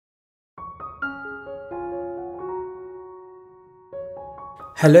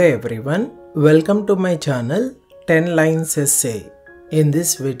Hello everyone, welcome to my channel 10 Lines Essay. In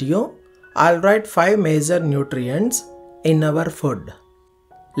this video, I'll write 5 major nutrients in our food.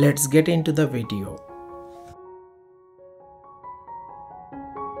 Let's get into the video.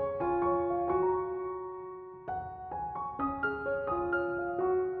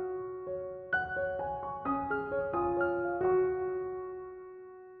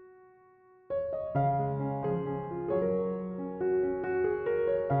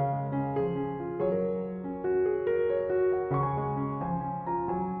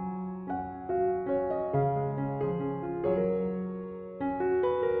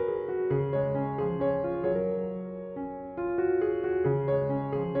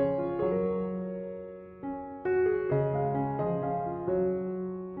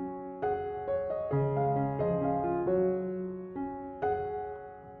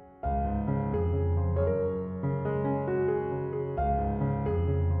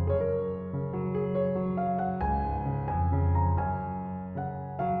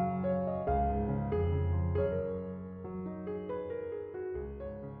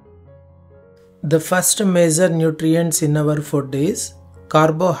 The first major nutrients in our food is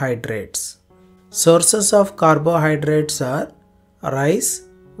carbohydrates. Sources of carbohydrates are rice,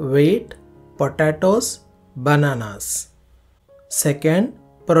 wheat, potatoes, bananas. Second,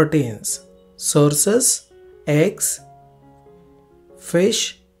 proteins. Sources: eggs,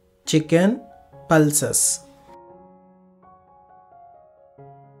 fish, chicken, pulses.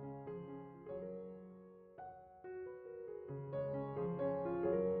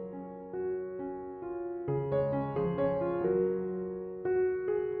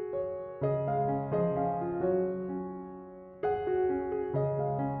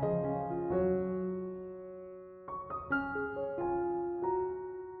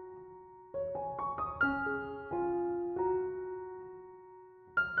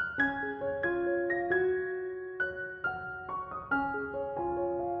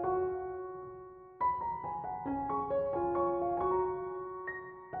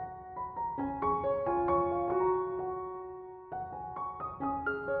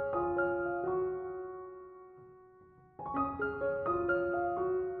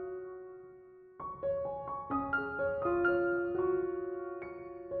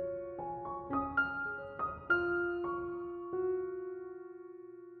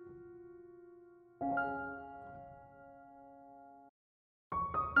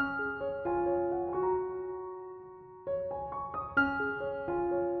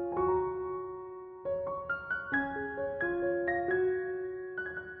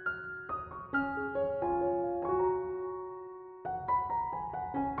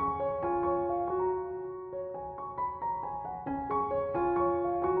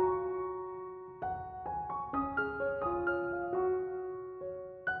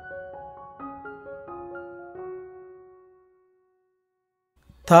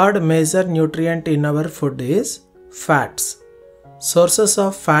 Third major nutrient in our food is fats. Sources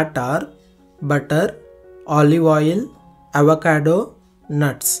of fat are butter, olive oil, avocado,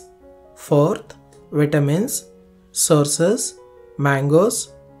 nuts. Fourth, vitamins. Sources: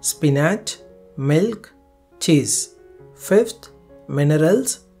 mangoes, spinach, milk, cheese. Fifth,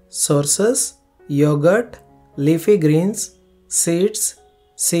 minerals. Sources: yogurt, leafy greens, seeds,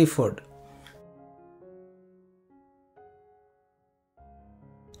 seafood.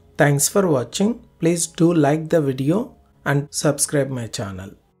 Thanks for watching. Please do like the video and subscribe my channel.